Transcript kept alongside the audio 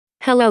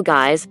Hello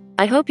guys,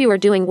 I hope you are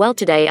doing well.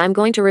 Today I'm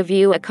going to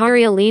review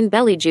Ikaria Lean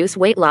Belly Juice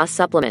weight loss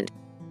supplement.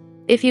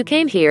 If you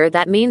came here,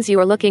 that means you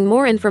are looking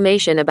more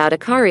information about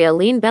Ikaria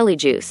Lean Belly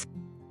Juice.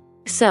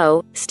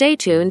 So, stay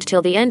tuned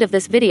till the end of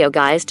this video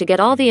guys to get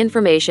all the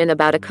information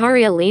about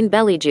Ikaria Lean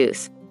Belly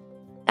Juice.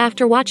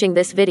 After watching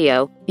this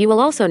video, you will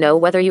also know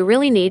whether you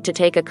really need to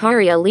take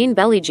Ikaria Lean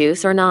Belly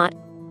Juice or not.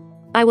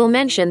 I will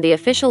mention the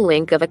official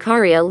link of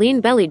Ikaria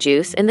Lean Belly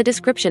Juice in the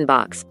description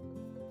box.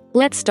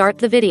 Let's start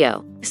the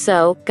video.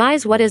 So,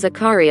 guys, what is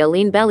Ikaria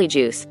Lean Belly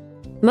Juice?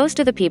 Most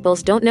of the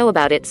peoples don't know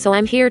about it, so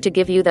I'm here to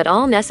give you that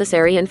all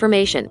necessary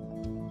information.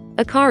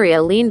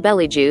 Ikaria Lean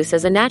Belly Juice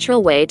is a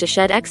natural way to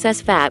shed excess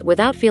fat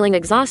without feeling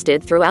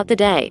exhausted throughout the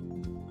day.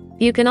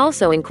 You can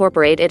also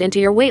incorporate it into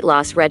your weight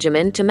loss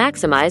regimen to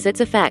maximize its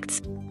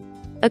effects.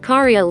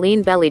 Ikaria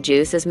Lean Belly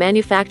Juice is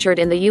manufactured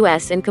in the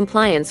US in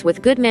compliance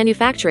with good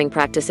manufacturing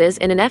practices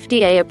in an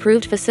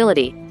FDA-approved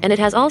facility, and it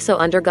has also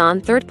undergone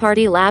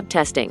third-party lab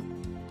testing.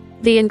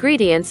 The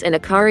ingredients in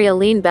Ikaria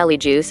Lean Belly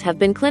Juice have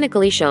been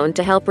clinically shown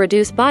to help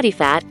reduce body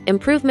fat,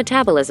 improve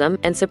metabolism,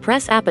 and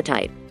suppress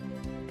appetite.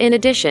 In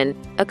addition,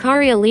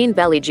 Ikaria Lean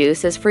Belly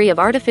Juice is free of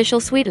artificial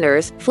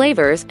sweeteners,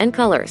 flavors, and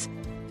colors.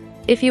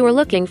 If you are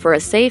looking for a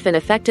safe and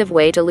effective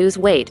way to lose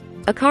weight,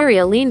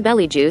 Ikaria Lean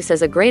Belly Juice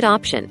is a great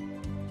option.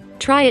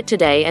 Try it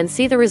today and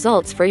see the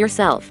results for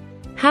yourself.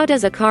 How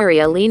does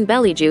Ikaria Lean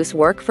Belly Juice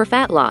work for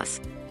fat loss?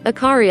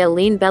 Ikaria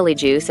Lean Belly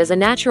Juice is a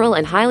natural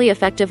and highly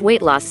effective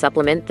weight loss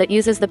supplement that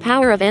uses the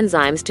power of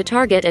enzymes to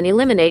target and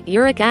eliminate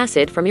uric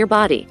acid from your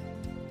body.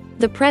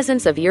 The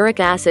presence of uric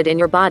acid in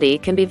your body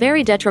can be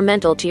very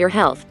detrimental to your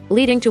health,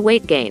 leading to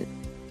weight gain.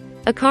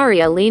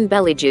 Ikaria Lean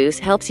Belly Juice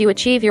helps you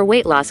achieve your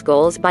weight loss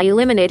goals by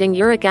eliminating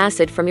uric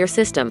acid from your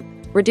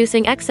system,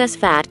 reducing excess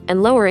fat,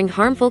 and lowering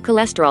harmful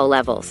cholesterol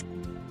levels.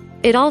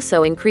 It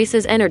also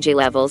increases energy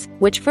levels,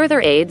 which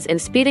further aids in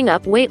speeding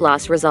up weight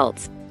loss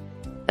results.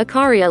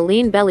 Ikaria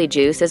Lean Belly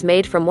Juice is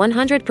made from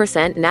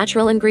 100%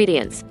 natural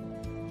ingredients.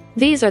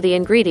 These are the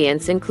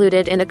ingredients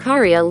included in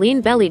Ikaria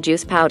Lean Belly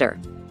Juice powder.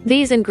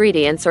 These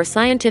ingredients are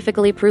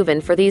scientifically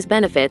proven for these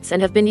benefits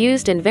and have been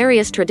used in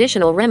various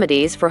traditional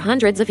remedies for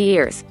hundreds of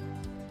years.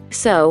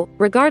 So,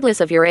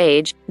 regardless of your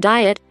age,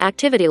 diet,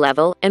 activity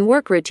level, and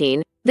work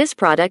routine, this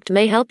product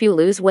may help you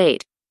lose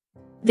weight.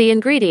 The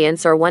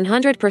ingredients are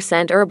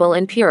 100% herbal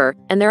and pure,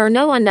 and there are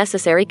no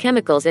unnecessary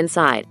chemicals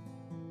inside.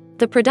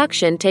 The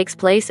production takes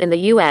place in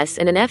the US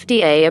in an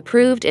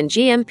FDA-approved and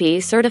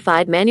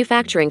GMP-certified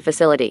manufacturing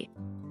facility.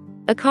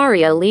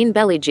 Ikaria Lean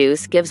Belly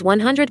Juice gives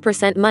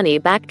 100%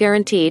 money-back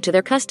guarantee to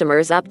their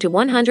customers up to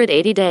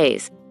 180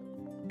 days.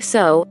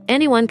 So,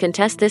 anyone can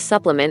test this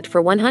supplement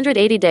for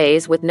 180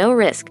 days with no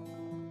risk.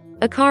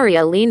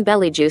 Ikaria Lean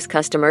Belly Juice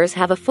customers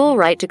have a full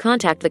right to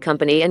contact the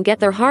company and get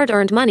their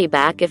hard-earned money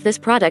back if this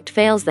product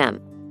fails them.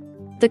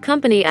 The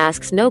company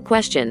asks no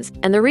questions,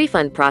 and the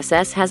refund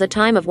process has a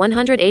time of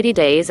 180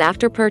 days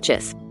after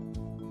purchase.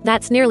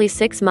 That's nearly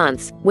 6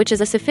 months, which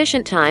is a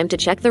sufficient time to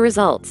check the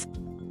results.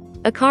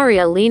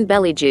 Ikaria Lean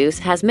Belly Juice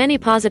has many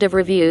positive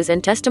reviews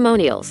and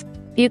testimonials.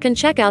 You can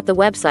check out the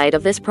website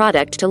of this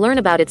product to learn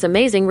about its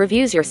amazing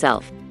reviews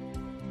yourself.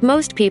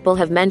 Most people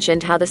have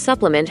mentioned how the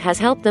supplement has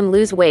helped them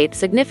lose weight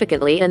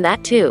significantly, and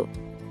that too.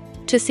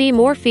 To see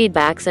more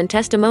feedbacks and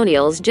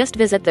testimonials, just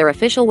visit their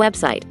official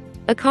website.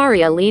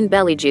 Ikaria Lean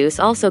Belly Juice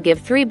also give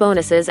 3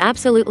 bonuses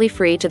absolutely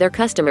free to their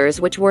customers,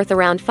 which worth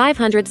around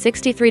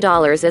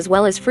 $563, as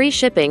well as free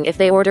shipping if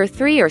they order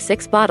 3 or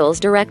 6 bottles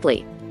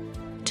directly.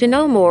 To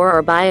know more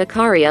or buy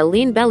Ikaria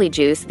Lean Belly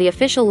Juice, the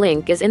official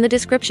link is in the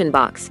description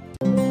box.